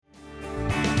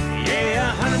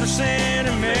100%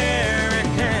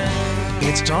 American.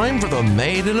 It's time for the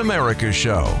Made in America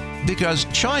show, because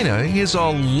China is a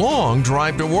long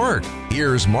drive to work.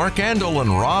 Here's Mark Andel and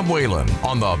Rob Whalen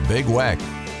on the Big Weck.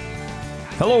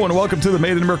 Hello and welcome to the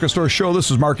Made in America Store show.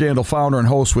 This is Mark Andel, founder and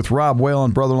host with Rob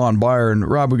Whalen, brother-in-law and buyer. And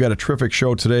Rob, we got a terrific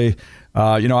show today.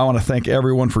 I want to thank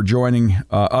everyone for joining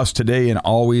us today and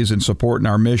always in supporting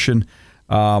our mission.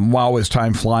 Wow, is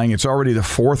time flying. It's already the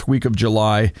fourth week of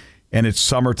July, and it's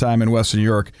summertime in Western New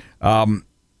York.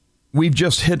 We've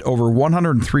just hit over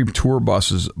 103 tour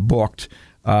buses booked.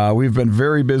 We've been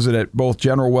very busy at both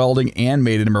General Welding and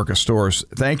Made in America stores.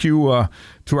 Thank you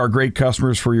to our great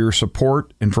customers for your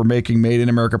support and for making Made in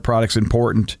America products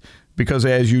important, because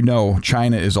as you know,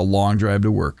 China is a long drive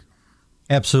to work.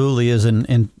 Absolutely is.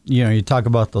 And you talk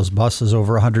about those buses,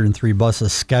 over 103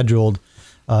 buses scheduled,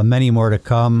 many more to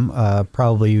come,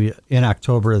 probably in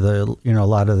October, a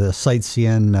lot of the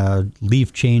sightseeing,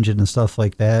 leaf changing and stuff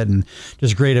like that. And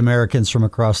just great Americans from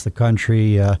across the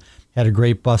country. Had a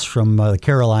great bus from the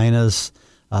Carolinas.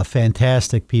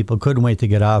 Fantastic people. Couldn't wait to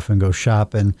get off and go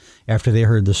shopping after they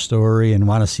heard the story and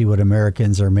want to see what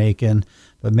Americans are making.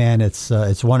 But man, it's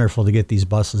wonderful to get these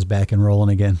buses back and rolling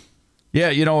again.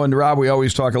 Yeah, and Rob, we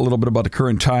always talk a little bit about the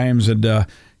current times, and I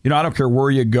don't care where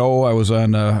you go. I was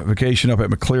on vacation up at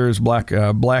McClear's,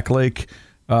 Black Lake,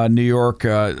 New York.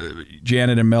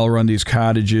 Janet and Mel run these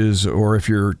cottages, or if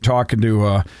you're talking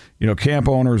to camp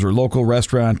owners or local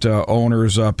restaurant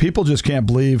owners, people just can't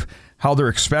believe how their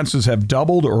expenses have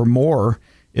doubled or more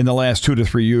in the last 2 to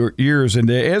 3 years. And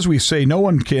as we say, no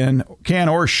one can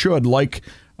or should like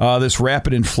this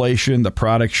rapid inflation, the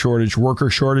product shortage, worker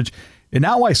shortage, and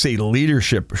now I say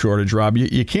leadership shortage, Rob.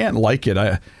 You can't like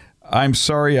it. I'm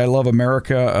sorry. I love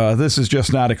America. This is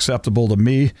just not acceptable to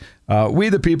me. We,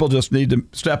 the people, just need to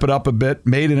step it up a bit.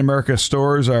 Made in America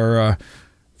stores are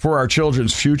for our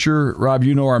children's future. Rob,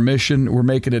 you know our mission. We're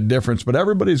making a difference. But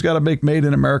everybody's got to make Made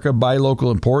in America, buy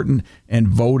local important, and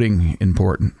voting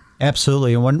important.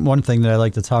 Absolutely. And one thing that I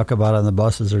like to talk about on the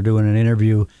buses or doing an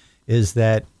interview is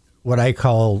that what I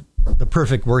call the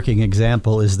perfect working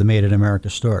example is the Made in America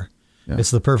store. Yeah.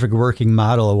 It's the perfect working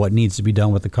model of what needs to be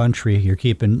done with the country. You're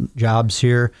keeping jobs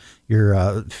here.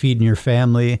 You're feeding your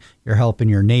family. You're helping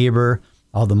your neighbor.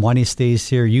 All the money stays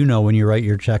here. When you write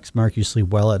your checks, Mark, you sleep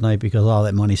well at night because all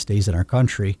that money stays in our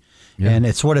country. Yeah. And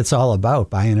it's what it's all about,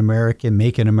 buying American,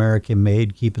 making American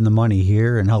made, keeping the money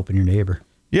here and helping your neighbor.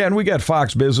 Yeah, and we got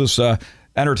Fox Business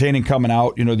Entertaining coming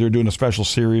out. They're doing a special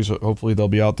series. Hopefully they'll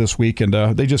be out this week. And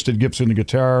they just did Gibson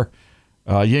Guitar,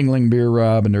 Yingling Beer,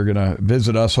 Rob, and they're going to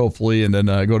visit us hopefully, and then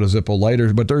go to Zippo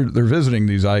Lighters. But they're visiting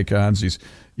these icons. These,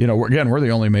 we're the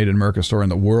only Made in America store in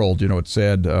the world. It's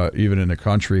sad, even in a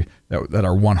country that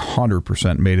are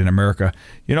 100% made in America.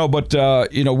 But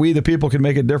we the people can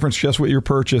make a difference just with your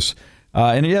purchase.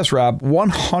 And yes, Rob,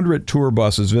 100 tour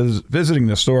buses visiting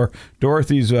the store.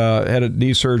 Dorothy's had a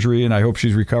knee surgery, and I hope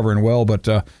she's recovering well. But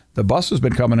the bus has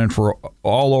been coming in for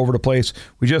all over the place.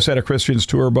 We just had a Christian's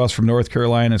tour bus from North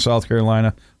Carolina and South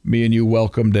Carolina. Me and you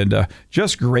welcomed, and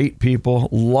just great people.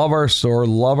 Love our store,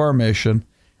 love our mission.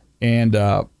 And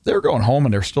they're going home,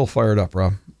 and they're still fired up,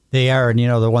 Rob. They are. And,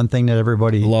 the one thing that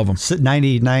everybody... Love them.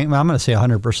 99, I'm going to say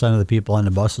 100% of the people on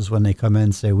the buses when they come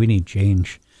in say, we need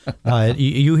change.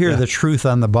 You hear the truth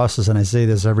on the buses, and I say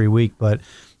this every week, but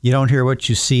you don't hear what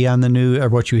you see on the news, or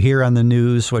what you hear on the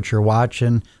news, what you're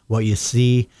watching, what you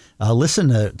see.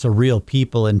 Listen to real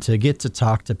people, and to get to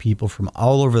talk to people from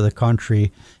all over the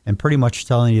country and pretty much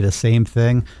telling you the same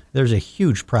thing. There's a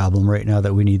huge problem right now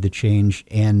that we need to change,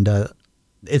 and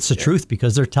it's the truth,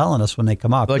 because they're telling us when they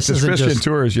come up. Like the Christian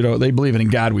tours, they believe in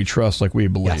God we trust, like we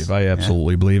believe. Yes. I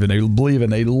absolutely believe, and they believe,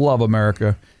 and they love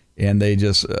America. And they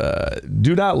just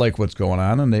do not like what's going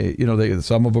on, and they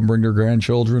some of them bring their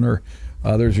grandchildren, or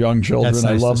there's young children. Nice.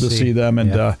 I love to see them,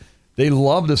 and they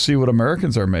love to see what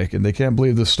Americans are making. They can't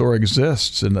believe the store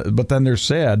exists, but then they're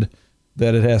sad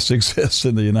that it has to exist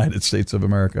in the United States of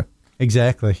America.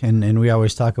 Exactly, and we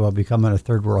always talk about becoming a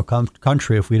third world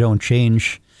country if we don't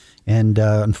change, and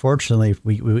unfortunately,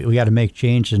 we got to make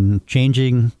change, and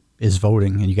changing is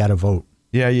voting, and you got to vote.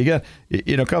 Yeah,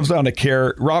 it comes down to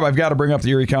care. Rob, I've got to bring up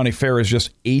the Erie County Fair is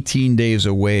just 18 days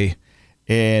away,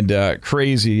 and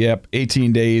crazy. Yep,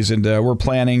 18 days, and we're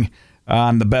planning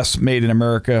on the best Made in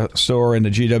America store in the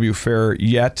GW Fair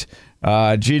yet.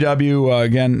 GW,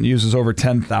 again, uses over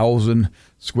 10,000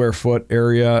 square foot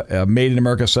area. Made in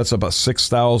America sets up a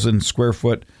 6,000 square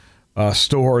foot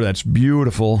store that's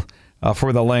beautiful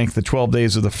for the length of 12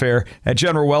 days of the fair. At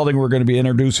General Welding, we're going to be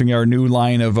introducing our new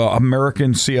line of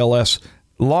American CLS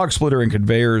Log Splitter and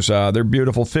Conveyors, they're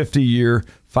beautiful, 50-year,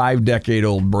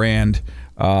 5-decade-old brand.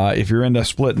 If you're into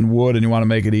splitting wood and you want to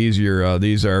make it easier,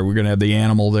 we're going to have the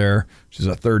Animal there, which is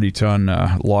a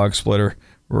 30-ton log splitter.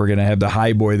 We're going to have the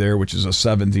Highboy there, which is a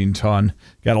 17-ton.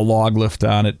 Got a log lift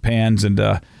on it, pans, and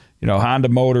Honda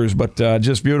motors, but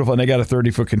just beautiful. And they got a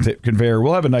 30-foot conveyor.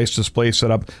 We'll have a nice display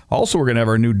set up. Also, we're going to have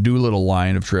our new Doolittle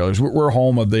line of trailers. We're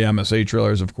home of the MSA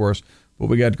trailers, of course, but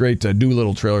we got great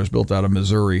Doolittle trailers built out of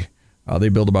Missouri. They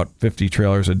build about 50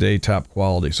 trailers a day, top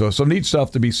quality. So some neat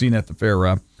stuff to be seen at the fair,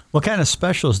 Rob. What kind of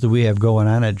specials do we have going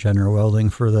on at General Welding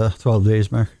for the 12 days,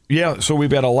 Mark? Yeah, so we've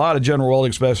got a lot of General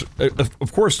Welding specials.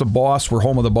 Of course, the Boss. We're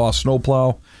home of the Boss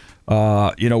snowplow.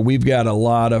 We've got a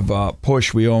lot of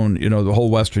push. We own, the whole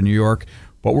Western New York.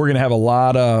 But we're going to have a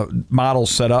lot of models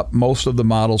set up. Most of the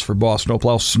models for Boss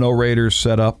snowplow, Snow Raiders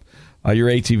set up. Your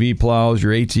ATV plows,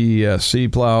 your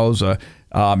ATC plows,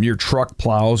 your truck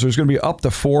plows. There's going to be up to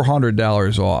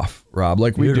 $400 off, Rob,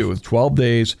 like we do with 12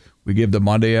 days. We give the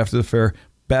Monday after the fair.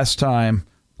 Best time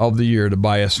of the year to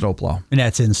buy a snowplow. And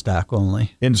that's in stock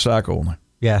only. In stock only.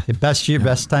 Yeah,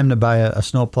 best time to buy a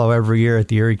snowplow every year at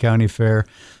the Erie County Fair.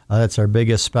 That's our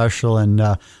biggest special. And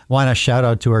I want to shout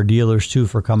out to our dealers, too,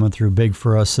 for coming through big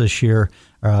for us this year.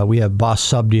 We have Boss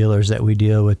sub-dealers that we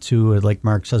deal with, too. Like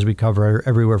Mark says, we cover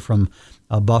everywhere from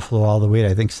Buffalo all the way to,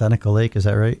 I think, Seneca Lake. Is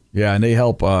that right? Yeah, and they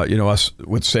help us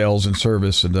with sales and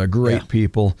service, and great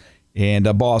people. And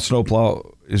Boss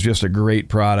snowplow is just a great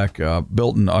product,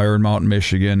 built in Iron Mountain,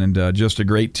 Michigan, and just a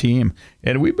great team.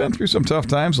 And we've been through some tough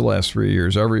times the last 3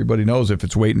 years. Everybody knows if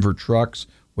it's waiting for trucks,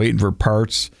 waiting for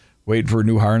parts, waiting for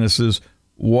new harnesses,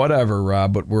 whatever,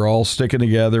 Rob. But we're all sticking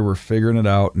together. We're figuring it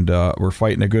out, and we're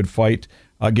fighting a good fight.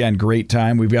 Again, great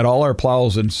time. We've got all our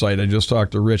plows in sight. I just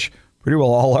talked to Rich. Pretty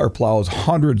well all our plows,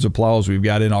 hundreds of plows we've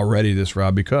got in already this,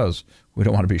 Rob, because we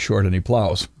don't want to be short any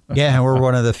plows. Yeah, and we're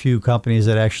one of the few companies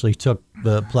that actually took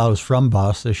the plows from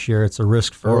Boss this year. It's a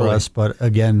risk for us, but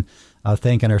again,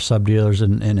 thanking our sub-dealers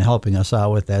and helping us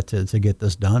out with that to get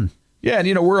this done. Yeah,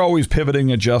 and we're always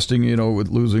pivoting, adjusting, with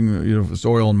losing,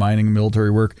 oil and mining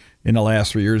military work in the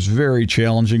last 3 years. Very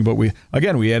challenging, but we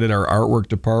added our artwork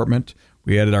department.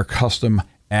 We added our custom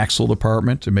axle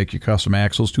department to make you custom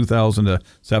axles, 2,000 to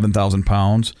 7,000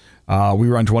 pounds. We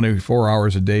run 24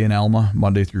 hours a day in Alma,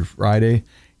 Monday through Friday.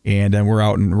 And then we're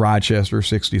out in Rochester,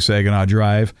 60 Saginaw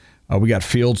Drive. We got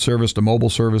field service. The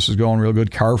mobile service is going real good.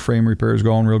 Car frame repair is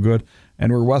going real good.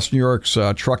 And we're West New York's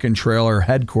truck and trailer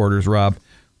headquarters, Rob.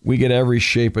 We get every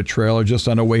shape of trailer. Just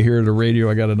on the way here to the radio,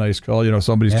 I got a nice call.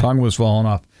 Somebody's tongue was falling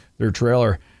off their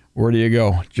trailer. Where do you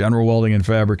go? General Welding and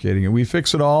Fabricating. And we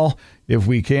fix it all. If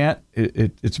we can't,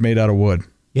 it's made out of wood.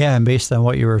 Yeah, and based on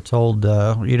what you were told,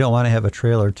 you don't want to have a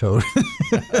trailer towed.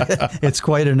 It's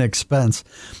quite an expense.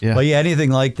 Yeah. But yeah,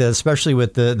 anything like that, especially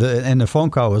with the phone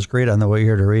call was great on the way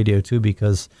here to radio too,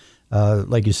 because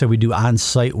like you said, we do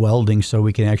on-site welding, so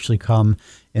we can actually come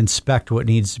inspect what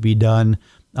needs to be done,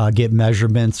 get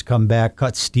measurements, come back,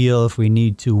 cut steel if we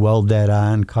need to, weld that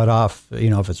on, cut off,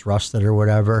 if it's rusted or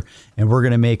whatever, and we're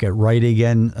going to make it right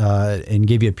again and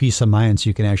give you peace of mind so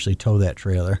you can actually tow that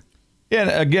trailer. And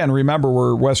again, remember,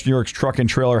 we're West New York's truck and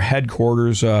trailer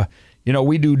headquarters.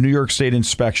 We do New York State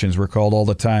inspections, we're called all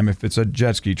the time. If it's a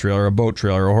jet ski trailer, a boat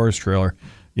trailer, a horse trailer,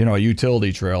 a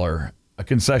utility trailer, a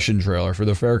concession trailer for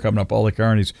the fair coming up, all the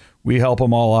carnies, we help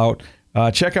them all out.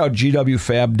 Check out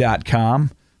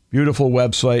gwfab.com. Beautiful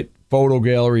website. Photo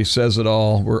gallery says it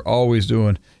all. We're always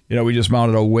doing, we just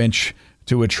mounted a winch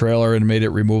to a trailer and made it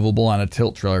removable on a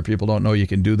tilt trailer. People don't know you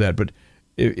can do that, but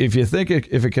if you think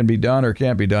if it can be done or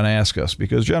can't be done, ask us,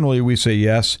 because generally we say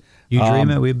yes. You dream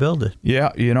it, we build it.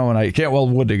 Yeah, and I can't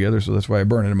weld wood together, so that's why I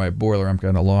burn it in my boiler. I'm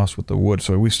kind of lost with the wood,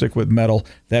 so we stick with metal.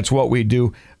 That's what we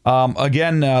do.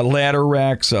 Ladder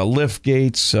racks, lift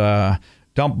gates,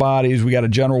 dump bodies. We got a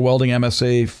General Welding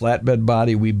MSA flatbed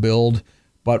body we build,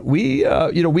 but we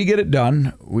get it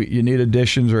done. You need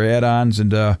additions or add-ons,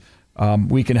 and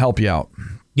we can help you out.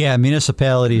 Yeah,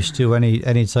 municipalities too.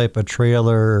 Any type of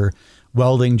trailer or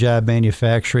welding job,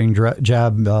 manufacturing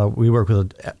job. We work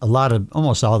with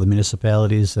almost all the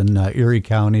municipalities in Erie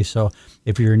County. So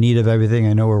if you're in need of everything,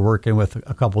 I know we're working with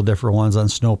a couple different ones on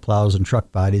snow plows and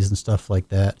truck bodies and stuff like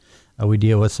that. We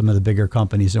deal with some of the bigger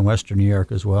companies in Western New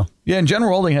York as well. Yeah, and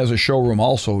General Welding has a showroom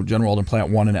also, General Welding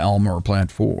Plant 1 in Elm or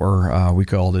Plant 4, we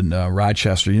call it in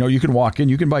Rochester. You can walk in,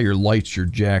 you can buy your lights, your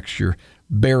jacks, your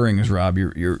bearings, Rob,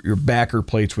 your backer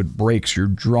plates with brakes, your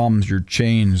drums, your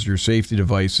chains, your safety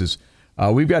devices.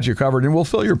 We've got you covered, and we'll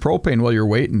fill your propane while you're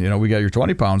waiting. We got your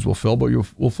 20 pounds we'll fill, but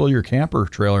we'll fill your camper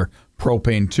trailer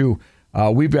propane too.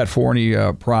 We've got Forney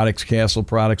products, Castle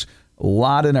products, A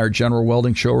lot in our General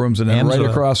Welding showrooms, and then right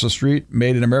across the street,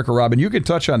 Made in America, Rob. And you can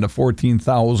touch on the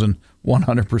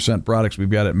 14,100% products we've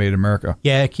got at Made in America.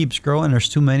 Yeah, it keeps growing. There's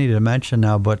too many to mention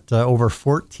now, but over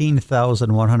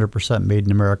 14,100% Made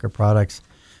in America products.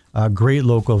 Great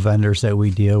local vendors that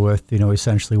we deal with,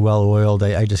 essentially well-oiled.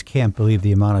 I just can't believe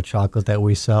the amount of chocolate that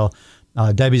we sell.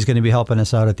 Debbie's going to be helping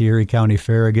us out at the Erie County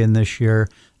Fair again this year,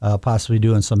 possibly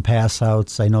doing some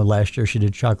pass-outs. I know last year she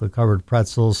did chocolate-covered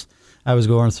pretzels. I was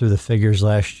going through the figures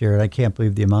last year, and I can't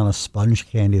believe the amount of sponge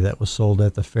candy that was sold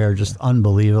at the fair. Just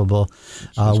unbelievable.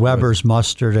 Weber's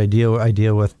Mustard, I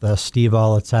deal with Steve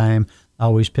all the time,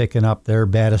 always picking up their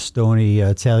Battistoni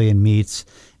Italian meats.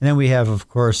 And then we have, of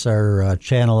course, our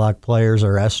channel lock players,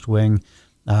 our Estwing.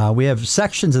 We have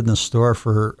sections in the store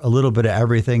for a little bit of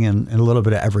everything and a little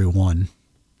bit of everyone.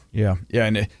 Yeah,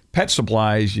 and pet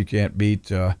supplies you can't beat.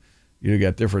 You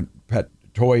got different pet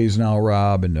toys now,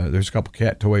 Rob, and there's a couple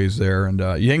cat toys there. And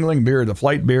Yuengling beer, the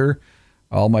Flight beer.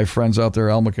 All my friends out there,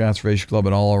 Elma Conservation Club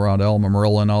and all around Elma,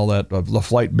 Marilla and all that. The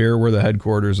Flight beer, we're the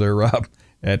headquarters there, Rob,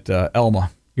 at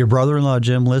Elma. Your brother-in-law,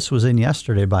 Jim Liss, was in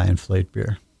yesterday buying Flight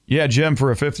beer. Yeah, Jim,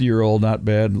 for a 50-year-old, not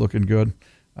bad, looking good.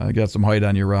 Got some height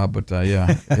on you, Rob, but yeah,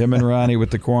 him and Ronnie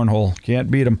with the cornhole.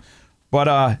 Can't beat him.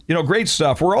 But, great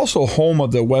stuff. We're also home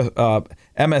of the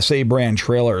MSA brand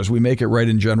trailers. We make it right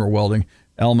in General Welding,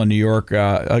 Elma, New York.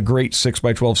 A great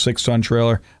 6x12 6-ton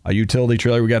trailer, a utility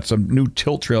trailer. We got some new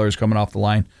tilt trailers coming off the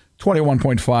line.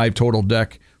 21.5 total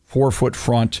deck, 4-foot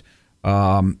front with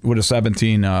a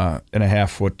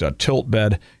 17.5-foot tilt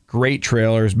bed. Great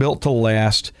trailers, built to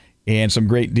last, and some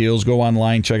great deals. Go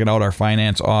online, check it out. Our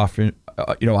finance options.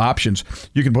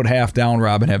 You can put half down,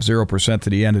 Rob, and have 0% to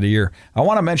the end of the year. I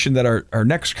want to mention that our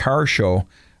next car show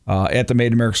at the Made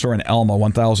in America store in Elma,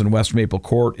 1000 West Maple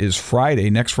Court, is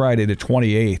next Friday, the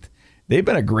 28th. They've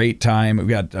been a great time. We've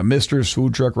got Mister's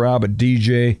Food Truck, Rob, a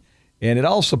DJ, and it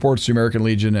all supports the American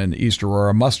Legion and East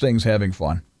Aurora. Mustang's having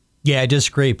fun. Yeah,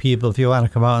 just great people. If you want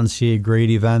to come out and see a great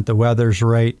event, the weather's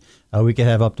right. We could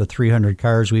have up to 300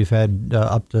 cars. We've had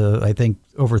up to, I think,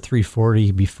 over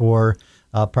 340 before,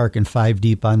 parking 5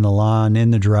 deep on the lawn,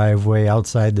 in the driveway,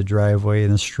 outside the driveway,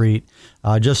 in the street.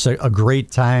 Just a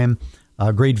great time.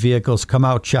 Great vehicles. Come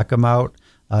out, check them out,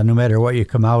 no matter what you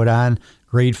come out on.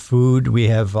 Great food. We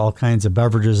have all kinds of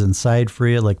beverages inside for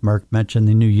you. Like Mark mentioned,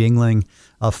 the new Yuengling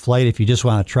Flight. If you just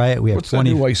want to try it, we have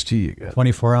 20 new iced tea you got?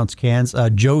 24-ounce cans.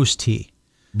 Joe's Tea.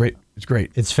 Great. It's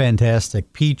great. It's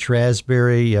fantastic. Peach,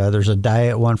 raspberry. There's a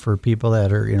diet one for people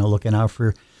that are looking out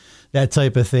for that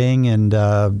type of thing, and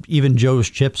even Joe's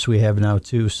Chips we have now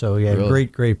too. So yeah, really?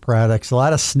 Great products. A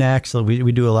lot of snacks. So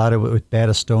we do a lot of it with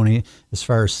Battistoni as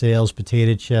far as sales.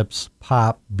 Potato chips,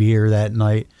 pop, beer that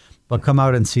night. But come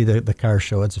out and see the car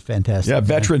show. It's a fantastic thing.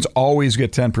 Veterans always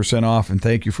get 10% off, and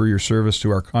thank you for your service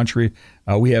to our country.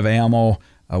 We have ammo.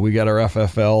 We got our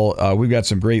FFL. We've got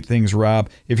some great things, Rob.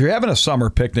 If you're having a summer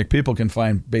picnic, people can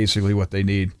find basically what they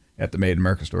need at the Made in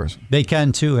America stores. They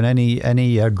can, too. And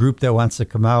any group that wants to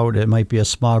come out, it might be a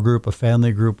small group, a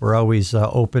family group, we're always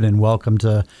open and welcome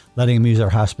to letting them use our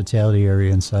hospitality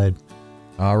area inside.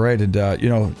 All right. And,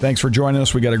 thanks for joining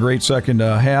us. We got a great second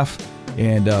half,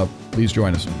 and please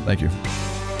join us. Thank you.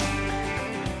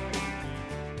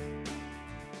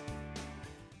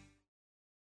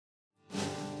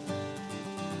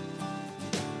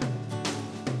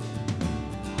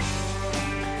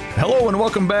 Hello and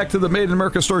welcome back to the Made in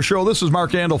America Store Show. This is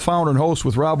Mark Andel, founder and host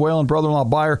with Rob Whalen, brother-in-law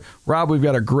buyer. Rob, we've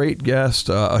got a great guest,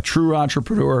 a true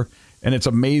entrepreneur, and it's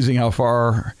amazing how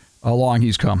far along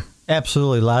he's come.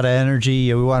 Absolutely. A lot of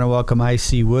energy. We want to welcome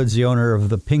I.C. Woods, the owner of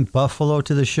the Pink Buffalo,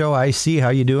 to the show. I.C., how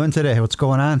you doing today? What's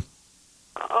going on?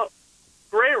 Oh,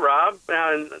 great, Rob.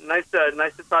 Nice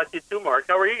to talk to you too, Mark.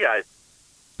 How are you guys?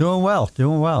 Doing well.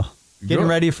 Getting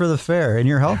ready for the fair, and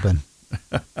you're helping.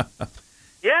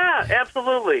 Yeah,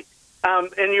 absolutely.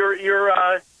 And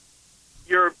your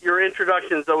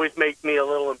introductions always make me a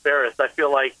little embarrassed. I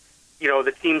feel like,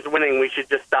 the team's winning. We should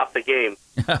just stop the game.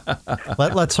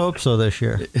 Let's hope so this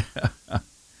year.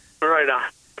 Right on.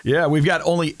 Yeah, we've got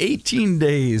only 18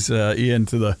 days, Ian,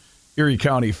 to the Erie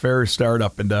County Fair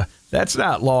startup, and that's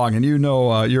not long. And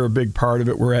you're a big part of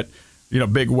it. We're at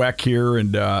Big WEC here,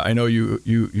 and I know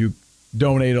you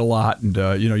donate a lot, and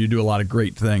you do a lot of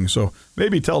great things. So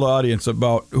maybe tell the audience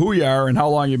about who you are and how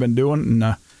long you've been doing,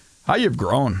 and how you've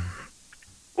grown.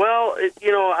 Well,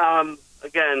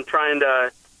 again, trying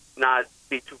to not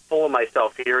be too full of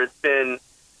myself here. It's been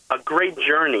a great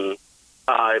journey.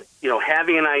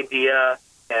 Having an idea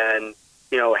and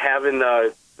having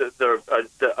the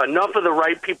enough of the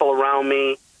right people around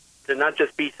me to not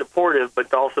just be supportive, but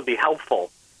to also be helpful.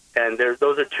 And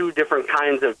those are two different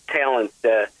kinds of talents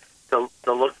to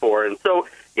to look for. And so,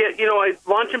 yeah, I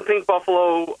launched in Pink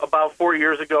Buffalo about 4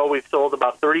 years ago. We've sold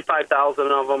about 35,000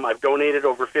 of them. I've donated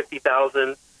over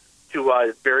 50,000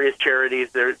 to various charities.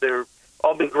 They're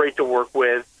all been great to work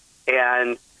with.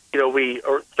 And, we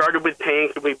started with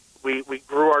pink. We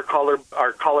grew our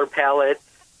color palette.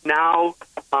 Now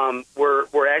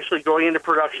we're actually going into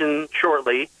production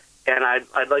shortly, and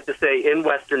I'd like to say in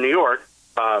Western New York,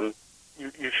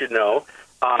 you should know,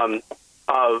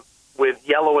 with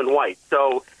yellow and white.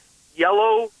 So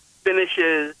yellow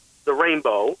finishes the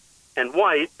rainbow, and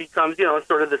white becomes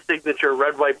sort of the signature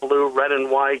red, white, blue, red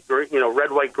and white,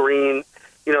 red, white, green.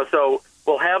 So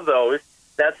we'll have those.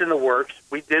 That's in the works.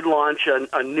 We did launch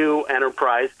a new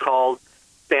enterprise called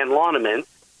Fanlawnaments,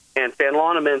 and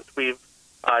Fanlawnaments we've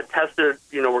tested.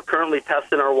 We're currently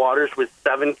testing our waters with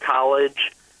 7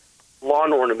 college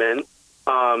lawn ornaments: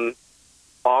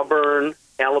 Auburn,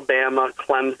 Alabama,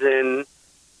 Clemson,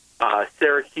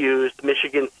 Syracuse,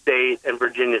 Michigan State, and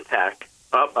Virginia Tech.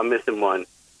 Oh, I'm missing one.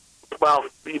 Well,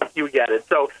 you get it.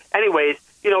 So, anyways,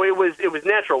 it was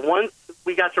natural. Once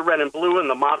we got to red and blue, and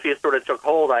the Mafia sort of took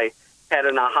hold, I had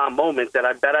an aha moment that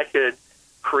I bet I could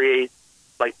create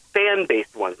like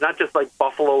fan-based ones, not just like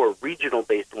Buffalo or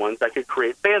regional-based ones. I could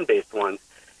create fan-based ones.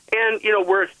 And,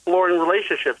 we're exploring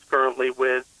relationships currently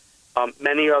with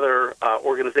many other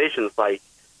organizations like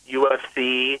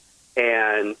UFC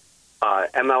and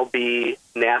MLB,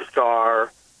 NASCAR,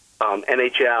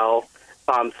 NHL.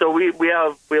 So we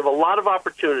have a lot of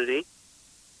opportunity.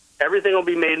 Everything will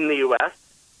be made in the U.S.,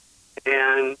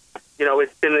 and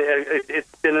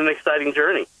it's been an exciting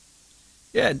journey.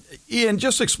 Yeah, Ian,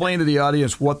 just explain to the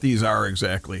audience what these are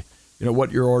exactly.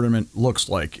 What your ornament looks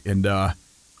like, and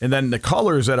then the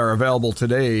colors that are available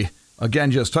today.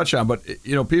 Again, just touch on, but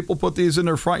people put these in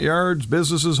their front yards,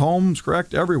 businesses, homes,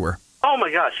 correct, everywhere. Oh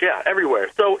my gosh, yeah, everywhere.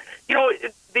 So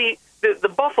the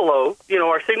buffalo,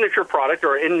 our signature product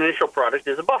or initial product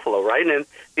is a buffalo, right? And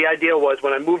the idea was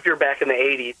when I moved here back in the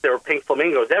 '80s, there were pink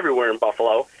flamingos everywhere in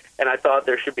Buffalo, and I thought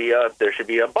there should be a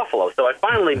buffalo. So I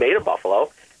finally made a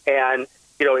buffalo, and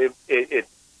it's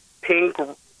pink,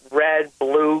 red,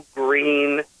 blue,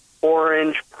 green,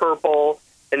 orange, purple,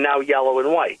 and now yellow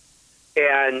and white.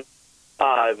 And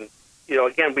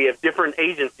again, we have different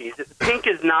agencies. Pink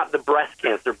is not the breast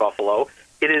cancer buffalo.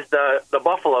 It is the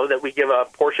buffalo that we give a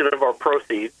portion of our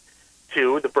proceeds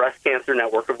to the Breast Cancer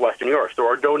Network of Western New York.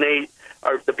 So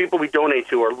the people we donate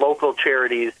to are local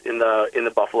charities in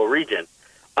the Buffalo region.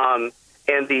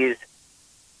 And these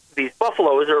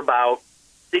buffaloes are about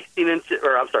 16 inches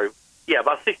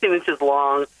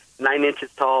long, 9 inches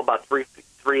tall, about 3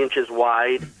 inches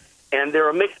wide, and they're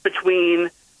a mix between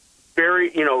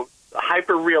very,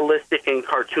 hyper realistic and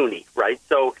cartoony, right?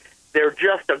 So they're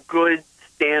just a good,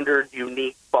 standard,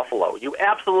 unique buffalo. You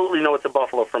absolutely know it's a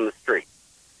buffalo from the street.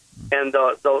 And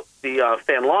the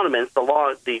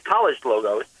Fanlawnaments, the college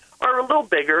logos, are a little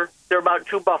bigger. They're about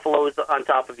 2 buffaloes on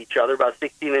top of each other, about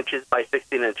 16 inches by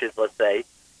 16 inches, let's say.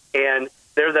 And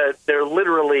they're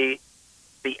literally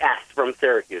the S from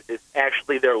Syracuse. It's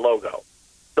actually their logo.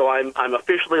 So I'm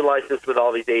officially licensed with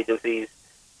all these agencies,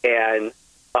 and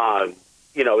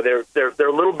they're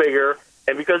a little bigger,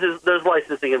 and because there's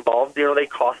licensing involved, they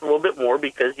cost a little bit more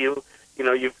because you've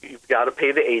got to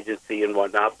pay the agency and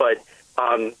whatnot. But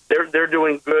they're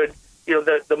doing good.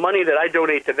 The money that I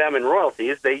donate to them in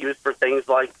royalties, they use for things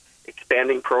like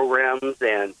expanding programs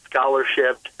and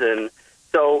scholarships, and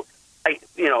so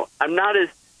I'm not as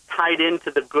tied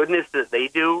into the goodness that they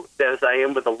do as I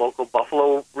am with the local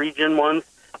Buffalo region ones,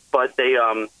 but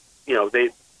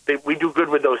we do good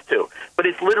with those too. But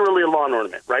it's literally a lawn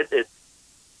ornament, right?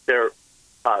 They're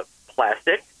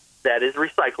plastic that is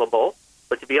recyclable,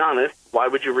 but to be honest, why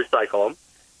would you recycle them?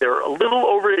 They're a little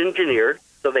over-engineered,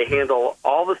 so they handle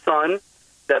all the sun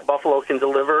that Buffalo can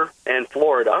deliver and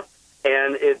Florida,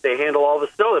 and they handle all the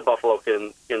snow that Buffalo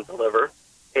can deliver,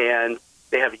 and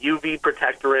they have UV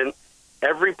protectorant.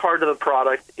 Every part of the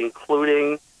product,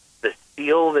 including the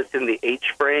steel that's in the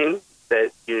H-frame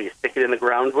that you stick it in the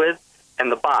ground with,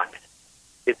 and the box.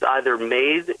 It's either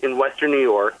made in Western New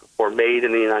York or made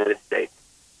in the United States.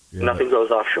 Yeah. Nothing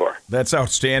goes offshore. That's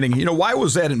outstanding. Why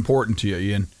was that important to you,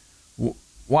 Ian?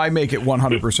 Why make it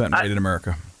 100% made in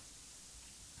America?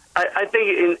 I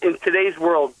think in today's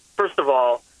world, first of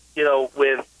all,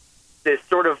 with this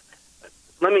sort of,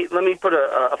 let me put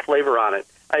a flavor on it.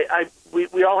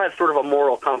 We all have sort of a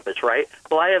moral compass, right?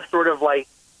 Well, I have sort of like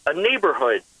a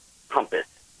neighborhood compass,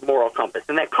 moral compass.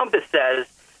 And that compass says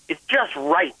it's just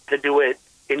right to do it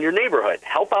in your neighborhood.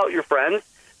 Help out your friends.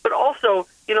 But also,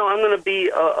 I'm going to be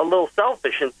a little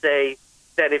selfish and say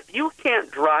that if you can't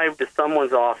drive to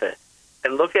someone's office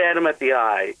and look at them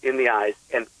in the eyes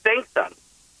and thank them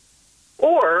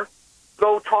or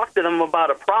go talk to them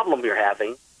about a problem you're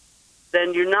having,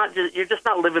 then you're just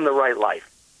not living the right life.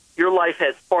 Your life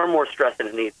has far more stress than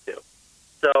it needs to.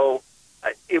 So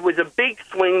it was a big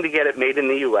swing to get it made in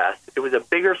the U.S. It was a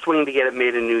bigger swing to get it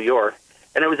made in New York,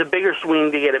 and it was a bigger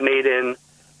swing to get it made in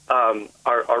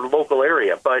our local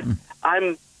area. But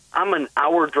I'm an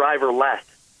hour drive or less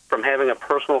from having a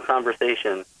personal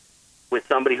conversation with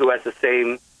somebody who has the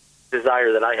same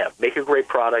desire that I have. Make a great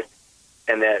product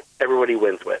and that everybody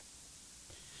wins with.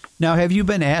 Now, have you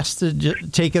been asked to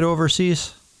take it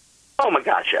overseas? Oh, my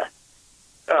gosh, yes.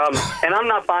 And I'm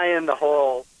not buying the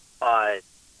whole,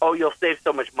 you'll save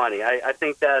so much money. I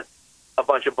think that's a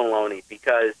bunch of baloney,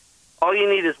 because all you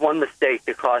need is one mistake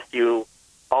to cost you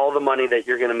all the money that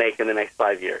you're going to make in the next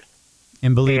 5 years.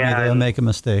 And believe me, they'll make a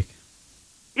mistake.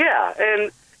 Yeah,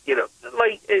 and,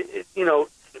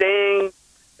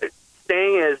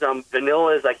 staying as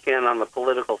vanilla as I can on the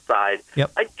political side,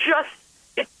 yep.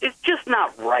 It's just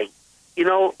not right.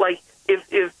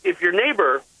 If your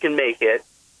neighbor can make it,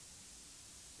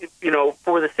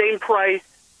 for the same price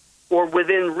or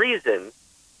within reason,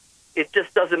 it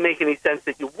just doesn't make any sense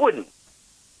that you wouldn't.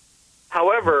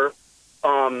 However,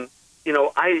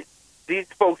 these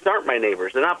folks aren't my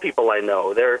neighbors. They're not people I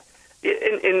know. They're,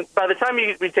 and by the time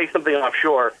we take something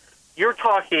offshore, you're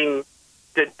talking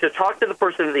to talk to the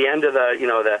person at the end of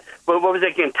what was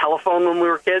that game, telephone, when we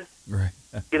were kids? Right.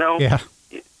 Yeah.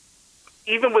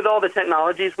 Even with all the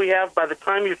technologies we have, by the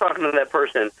time you're talking to that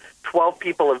person, 12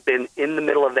 people have been in the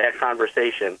middle of that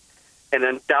conversation, and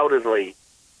undoubtedly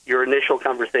your initial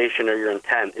conversation or your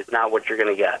intent is not what you're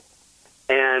going to get.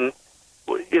 And,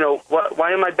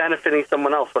 why am I benefiting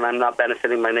someone else when I'm not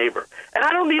benefiting my neighbor? And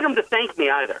I don't need them to thank me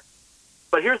either.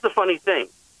 But here's the funny thing.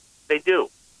 They do.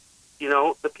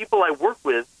 The people I work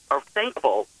with are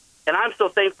thankful, and I'm so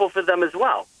thankful for them as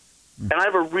well. And I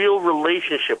have a real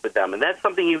relationship with them, and that's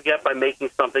something you get by making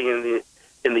something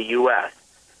in the U.S.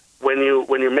 When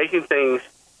you're making things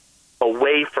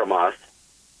away from us,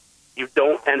 you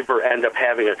don't ever end up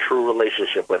having a true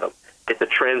relationship with them. It's a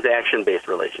transaction-based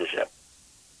relationship.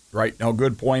 Right. No,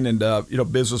 good point. And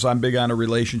business, I'm big on the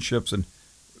relationships and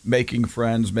making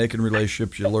friends, making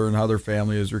relationships. You learn how their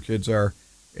family is, their kids are,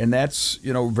 and that's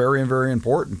very, very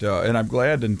important. And I'm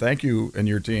glad and thank you and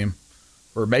your team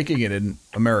for making it in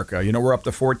America. We're up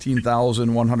to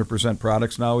 14,100%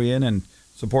 products now, Ian, and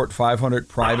support 500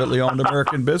 privately owned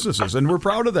American businesses. And we're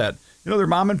proud of that. They're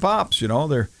mom and pops,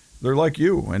 they're like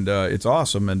you, and it's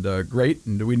awesome and great,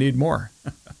 and we need more.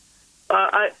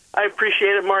 I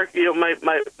appreciate it, Mark.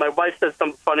 My wife said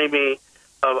something funny to me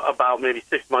about maybe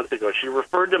 6 months ago. She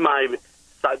referred to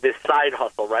this side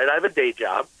hustle, right? I have a day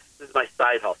job. This is my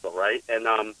side hustle, right?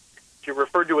 And she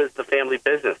referred to it as the family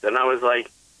business. And I was like,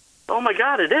 oh, my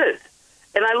God, it is.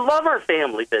 And I love our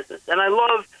family business. And I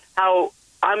love how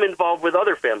I'm involved with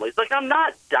other families. Like, I'm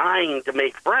not dying to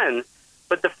make friends,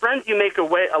 but the friends you make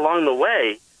along the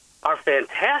way are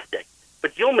fantastic.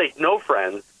 But you'll make no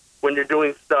friends when you're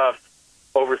doing stuff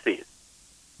overseas.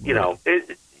 You're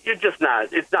just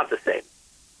not. It's not the same.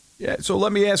 Yeah. So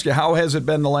let me ask you, how has it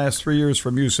been the last 3 years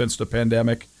from you since the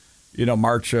pandemic,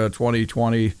 March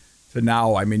 2020 to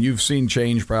now? I mean, you've seen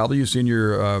change probably. You've seen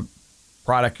your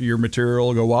product, your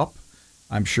material go up,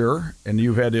 I'm sure, and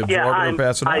you've had to absorb it and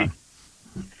pass it on.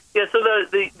 Yeah. So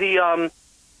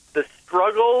the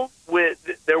struggle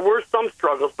there were some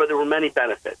struggles, but there were many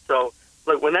benefits. So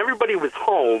like when everybody was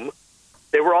home,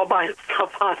 they were all buying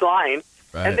stuff online.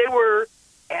 Right. And they were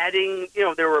adding,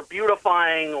 they were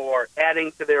beautifying or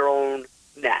adding to their own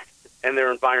nest and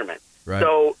their environment. Right.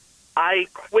 So I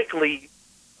quickly,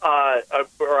 or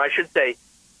I should say,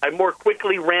 I more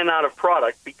quickly ran out of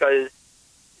product because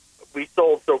we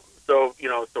sold so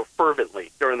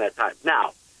fervently during that time.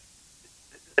 Now,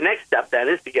 the next step then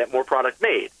is to get more product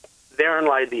made. Therein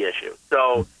lied the issue.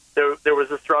 So there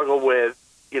was a struggle with,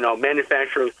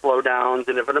 manufacturing slowdowns,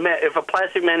 and if a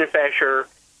plastic manufacturer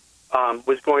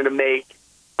was going to make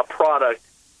a product,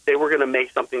 they were going to make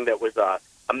something that was a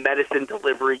medicine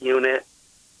delivery unit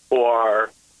or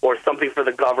something for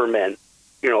the government,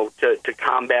 to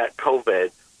combat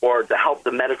COVID or to help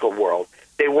the medical world.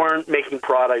 They weren't making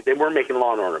product. They weren't making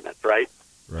lawn ornaments, right?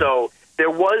 So there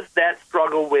was that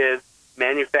struggle with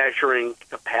manufacturing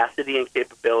capacity and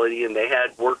capability, and they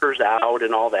had workers out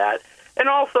and all that. And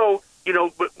also,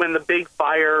 when the big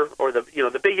fire or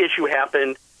the big issue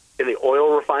happened in the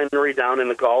oil refinery down in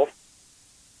the Gulf,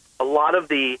 a lot of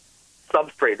the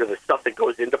substrate or the stuff that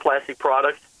goes into plastic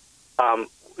products,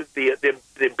 the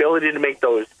ability to make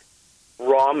those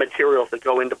raw materials that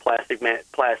go into plastics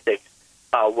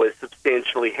was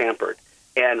substantially hampered.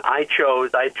 And I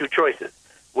had two choices.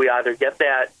 We either get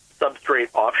that substrate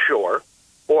offshore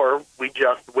or we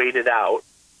just wait it out,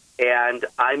 and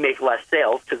I make less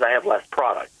sales because I have less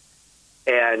product.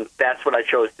 And that's what I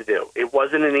chose to do. It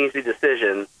wasn't an easy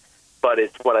decision, but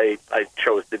it's what I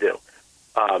chose to do.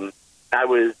 I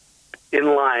was in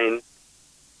line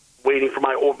waiting for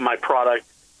my product,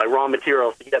 my raw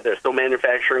materials to get there, so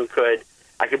manufacturing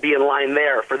I could be in line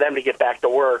there for them to get back to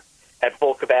work at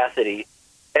full capacity,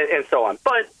 and so on.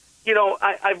 But, you know,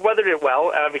 I've weathered it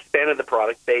well. I've expanded the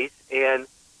product base, and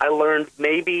I learned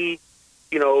maybe,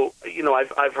 you know,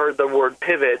 I've heard the word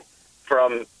pivot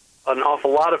from an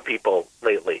awful lot of people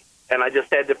lately, and I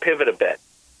just had to pivot a bit.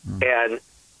 And,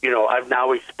 you know, I've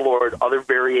now explored other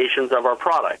variations of our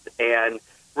product and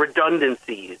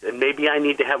redundancies, and maybe I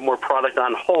need to have more product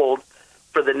on hold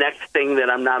for the next thing that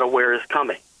I'm not aware is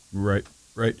coming. Right.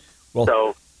 Well,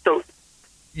 so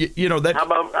you know that. How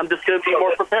about I'm just going to be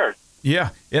more prepared? Yeah,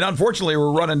 and unfortunately,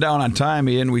 we're running down on time,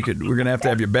 Ian. We're going to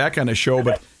have you back on the show,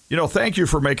 but you know, thank you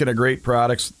for making a great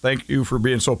product. Thank you for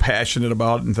being so passionate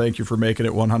about it, and thank you for making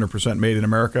it 100% made in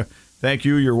America. Thank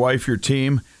you, your wife, your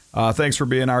team. Thanks for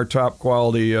being our top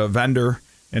quality vendor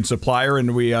and supplier,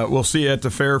 and we'll see you at the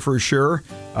fair for sure.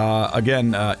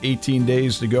 Again, 18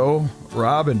 days to go,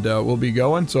 Rob, and we'll be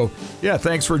going. So, yeah,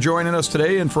 thanks for joining us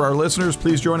today, and for our listeners,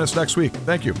 please join us next week.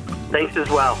 Thank you. Thanks as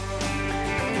well.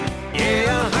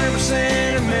 Yeah,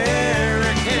 100%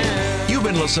 American. You've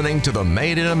been listening to the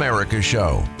Made in America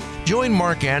show. Join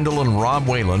Mark Andel and Rob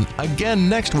Whalen again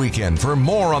next weekend for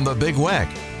more on the Big Weck.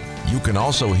 You can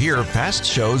also hear past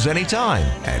shows anytime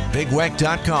at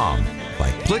bigweck.com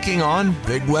by clicking on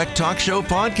Big Weck Talk Show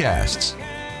Podcasts.